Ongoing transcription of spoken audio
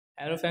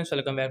Hello friends,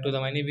 welcome back to the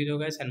mini video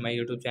guys and my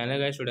YouTube channel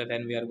guys. Today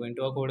then we are going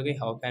to talk about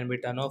how can we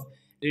turn off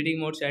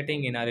reading mode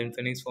setting in our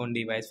Infinix phone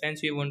device.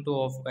 Friends, we want to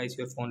off guys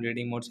your phone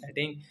reading mode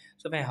setting.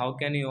 So friends, how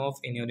can you off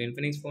in your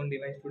Infinix phone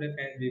device? Today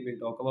friends we will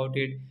talk about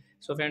it.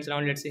 So friends, now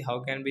let's see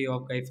how can we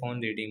off guys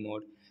phone reading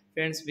mode.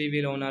 Friends, we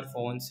will on our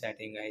phone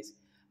setting guys.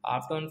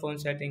 After on phone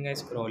setting guys,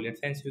 scroll it.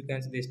 Friends, you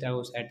can see this type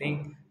of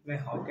setting. Where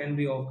how can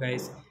we off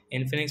guys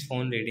Infinix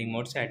phone reading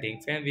mode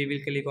setting. Friends, we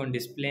will click on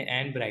display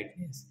and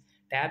brightness.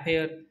 Tap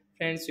here.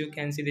 Friends, you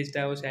can see this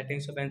type of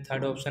settings. So friends,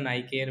 third option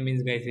I care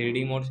means guys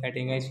reading mode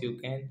setting guys, you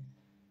can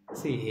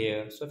see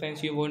here. So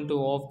friends, you want to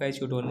off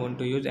guys, you don't want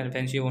to use, and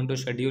friends, you want to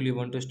schedule, you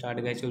want to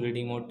start guys your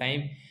reading mode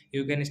time,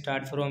 you can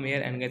start from here,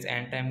 and guys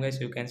end time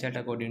guys you can set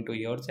according to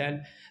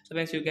yourself. So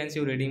friends, you can see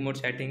reading mode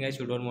setting guys,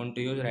 you don't want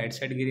to use, right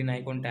side green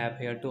icon, tap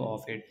here to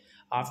off it.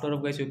 After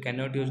of guys you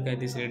cannot use guys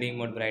this reading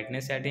mode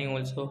brightness setting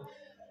also.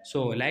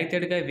 So like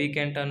that guys we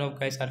can turn off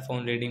guys our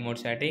phone reading mode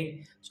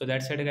setting. So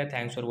that's it guys,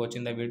 thanks for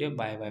watching the video,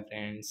 bye bye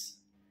friends.